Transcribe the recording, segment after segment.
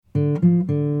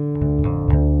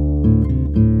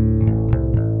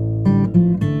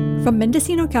From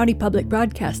Mendocino County Public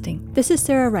Broadcasting, this is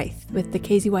Sarah Reith with the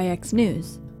KZYX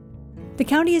News. The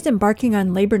county is embarking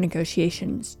on labor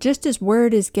negotiations just as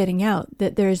word is getting out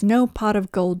that there is no pot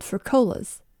of gold for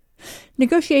COLAs.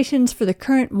 Negotiations for the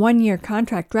current one-year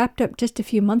contract wrapped up just a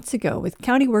few months ago, with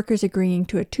county workers agreeing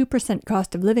to a 2%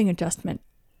 cost of living adjustment.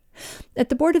 At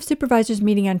the Board of Supervisors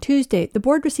meeting on Tuesday, the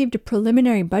board received a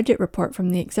preliminary budget report from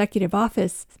the executive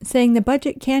office saying the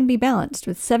budget can be balanced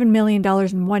with $7 million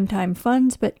in one-time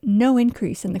funds, but no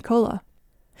increase in the COLA.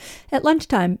 At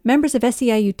lunchtime, members of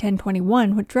SEIU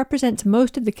 1021, which represents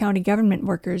most of the county government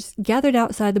workers, gathered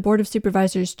outside the Board of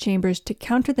Supervisors chambers to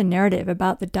counter the narrative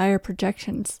about the dire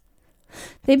projections.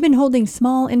 They've been holding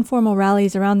small, informal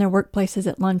rallies around their workplaces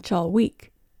at lunch all week.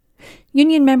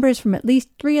 Union members from at least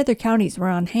 3 other counties were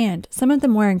on hand, some of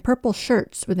them wearing purple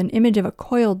shirts with an image of a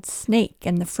coiled snake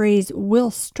and the phrase,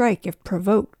 "We'll strike if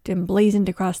provoked," emblazoned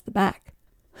across the back.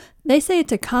 They say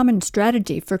it's a common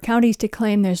strategy for counties to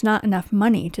claim there's not enough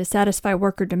money to satisfy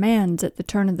worker demands at the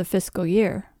turn of the fiscal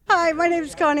year. Hi, my name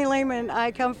is Connie Lehman.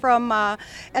 I come from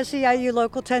SEIU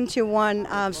Local 1021,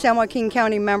 San Joaquin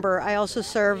County member. I also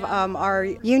serve our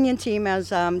union team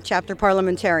as chapter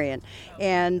parliamentarian.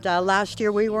 And last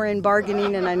year we were in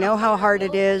bargaining, and I know how hard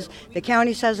it is. The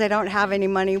county says they don't have any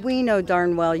money. We know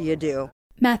darn well you do.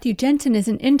 Matthew Jensen is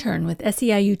an intern with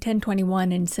SEIU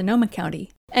 1021 in Sonoma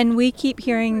County. And we keep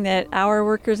hearing that our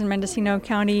workers in Mendocino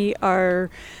County are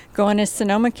going to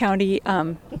Sonoma County.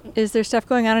 Is there stuff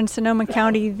going on in Sonoma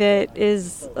County that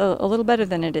is a little better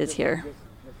than it is here?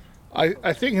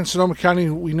 I think in Sonoma County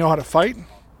we know how to fight.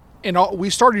 We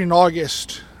started in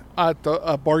August at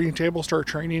the bargaining table, started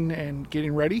training and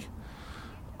getting ready.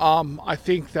 I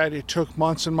think that it took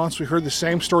months and months. We heard the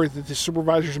same story that the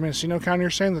supervisors in Mendocino County are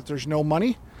saying, that there's no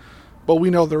money. But we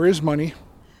know there is money.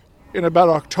 In about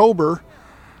October,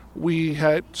 we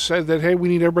had said that, hey, we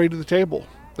need everybody to the table,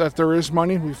 that there is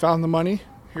money. We found the money.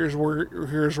 Here's where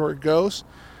it goes,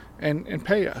 and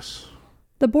pay us.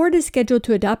 The board is scheduled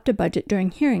to adopt a budget during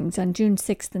hearings on June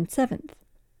 6th and 7th.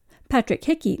 Patrick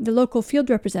Hickey, the local field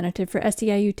representative for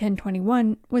SEIU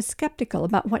 1021, was skeptical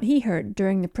about what he heard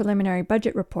during the preliminary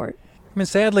budget report. I mean,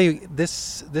 sadly,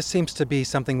 this seems to be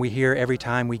something we hear every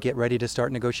time we get ready to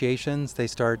start negotiations. They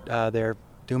start their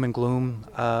doom and gloom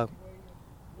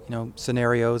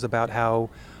scenarios about how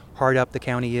hard up the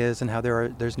county is and how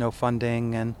there's no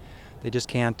funding and they just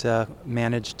can't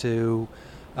manage to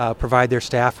provide their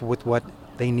staff with what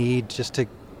they need just to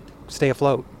stay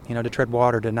afloat, to tread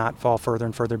water, to not fall further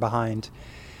and further behind.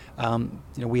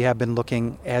 We have been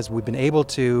looking, as we've been able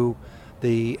to,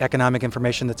 the economic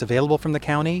information that's available from the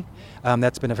county.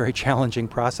 That's been a very challenging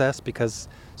process because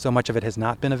so much of it has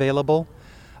not been available.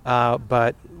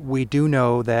 But we do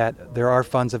know that there are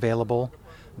funds available.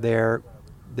 Their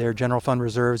general fund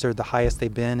reserves are the highest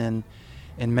they've been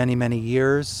in many, many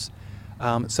years.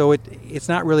 So it's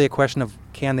not really a question of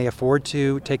can they afford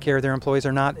to take care of their employees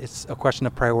or not. It's a question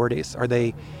of priorities. Are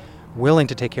they willing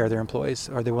to take care of their employees?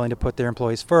 Are they willing to put their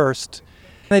employees first?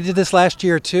 They did this last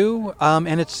year too,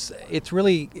 and it's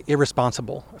really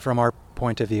irresponsible from our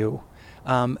point of view.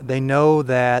 They know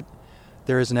that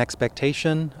there is an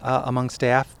expectation among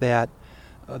staff that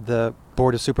the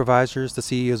Board of Supervisors, the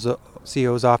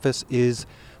CEO's office, is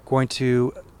going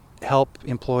to help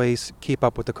employees keep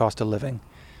up with the cost of living.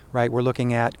 Right, we're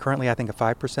looking at currently, I think, a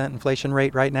 5% inflation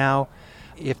rate right now.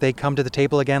 If they come to the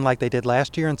table again like they did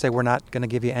last year and say we're not going to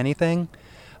give you anything,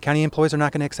 county employees are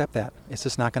not going to accept that. It's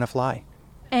just not going to fly.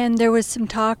 And there was some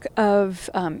talk of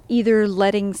either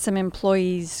letting some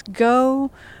employees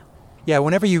go. Yeah,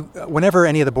 whenever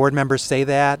any of the board members say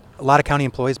that, a lot of county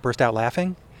employees burst out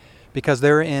laughing because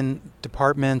they're in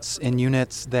departments and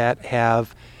units that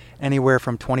have anywhere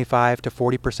from 25 to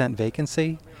 40%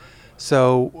 vacancy.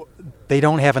 So they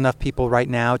don't have enough people right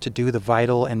now to do the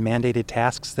vital and mandated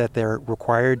tasks that they're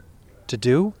required to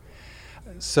do.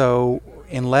 So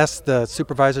unless the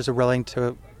supervisors are willing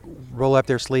to roll up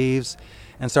their sleeves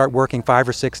and start working 5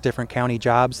 or 6 different county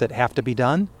jobs that have to be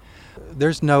done,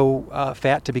 there's no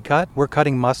fat to be cut. We're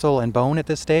cutting muscle and bone at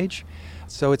this stage.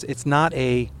 So it's not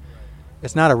a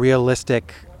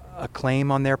realistic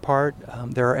claim on their part.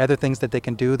 There are other things that they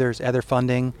can do. There's other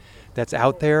funding that's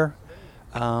out there.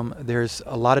 There's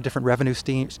a lot of different revenue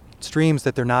streams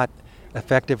that they're not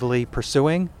effectively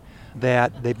pursuing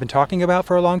that they've been talking about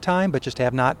for a long time, but just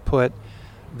have not put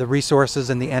the resources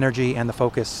and the energy and the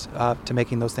focus to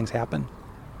making those things happen.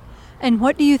 And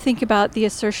what do you think about the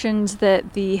assertions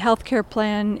that the healthcare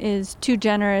plan is too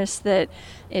generous, that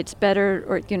it's better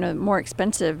or more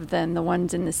expensive than the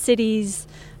ones in the cities,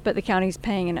 but the county's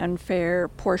paying an unfair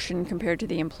portion compared to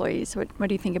the employees? What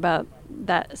do you think about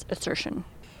that assertion?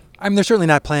 I mean, they're certainly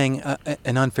not paying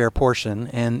an unfair portion,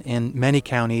 and in many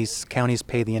counties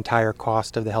pay the entire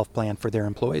cost of the health plan for their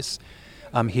employees.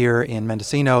 Here in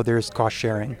Mendocino, there's cost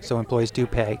sharing, so employees do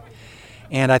pay.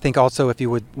 And I think also if you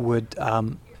would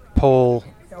poll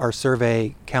or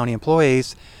survey county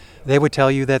employees, they would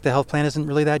tell you that the health plan isn't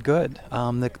really that good.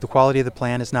 The quality of the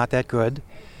plan is not that good.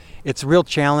 It's a real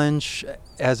challenge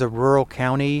as a rural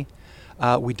county.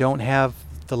 We don't have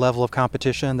the level of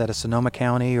competition that a Sonoma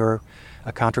County or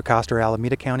a Contra Costa or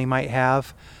Alameda County might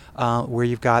have, where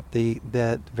you've got the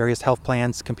various health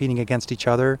plans competing against each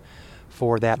other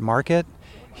for that market.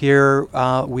 Here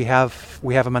we have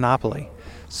a monopoly,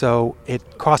 so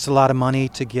it costs a lot of money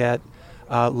to get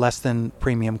less than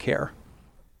premium care.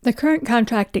 The current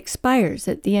contract expires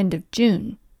at the end of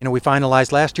June. You know, we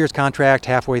finalized last year's contract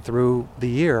halfway through the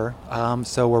year,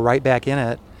 so we're right back in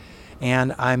it,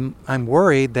 and I'm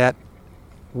worried that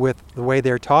with the way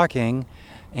they're talking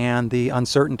and the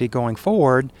uncertainty going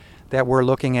forward, that we're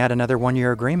looking at another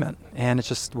one-year agreement, and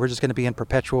we're just going to be in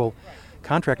perpetual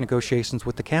contract negotiations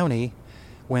with the county,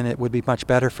 when it would be much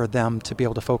better for them to be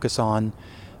able to focus on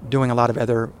doing a lot of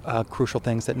other crucial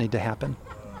things that need to happen.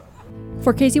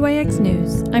 For KZYX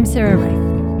News, I'm Sarah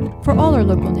Reith. For all our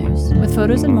local news, with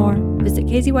photos and more, visit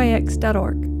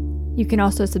kzyx.org. You can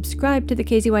also subscribe to the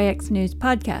KZYX News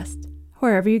podcast,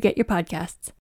 wherever you get your podcasts.